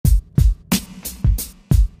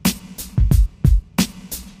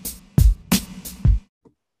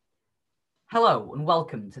Hello and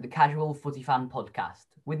welcome to the Casual Footy Fan podcast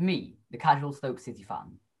with me, the Casual Stoke City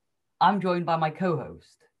fan. I'm joined by my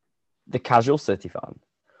co-host, the Casual City Fan.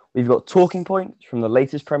 We've got talking points from the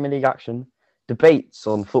latest Premier League action, debates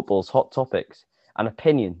on football's hot topics, and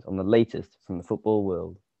opinions on the latest from the football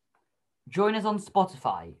world. Join us on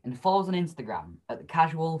Spotify and follow us on Instagram at the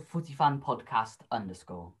Casual Footy Fan Podcast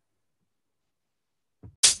 _.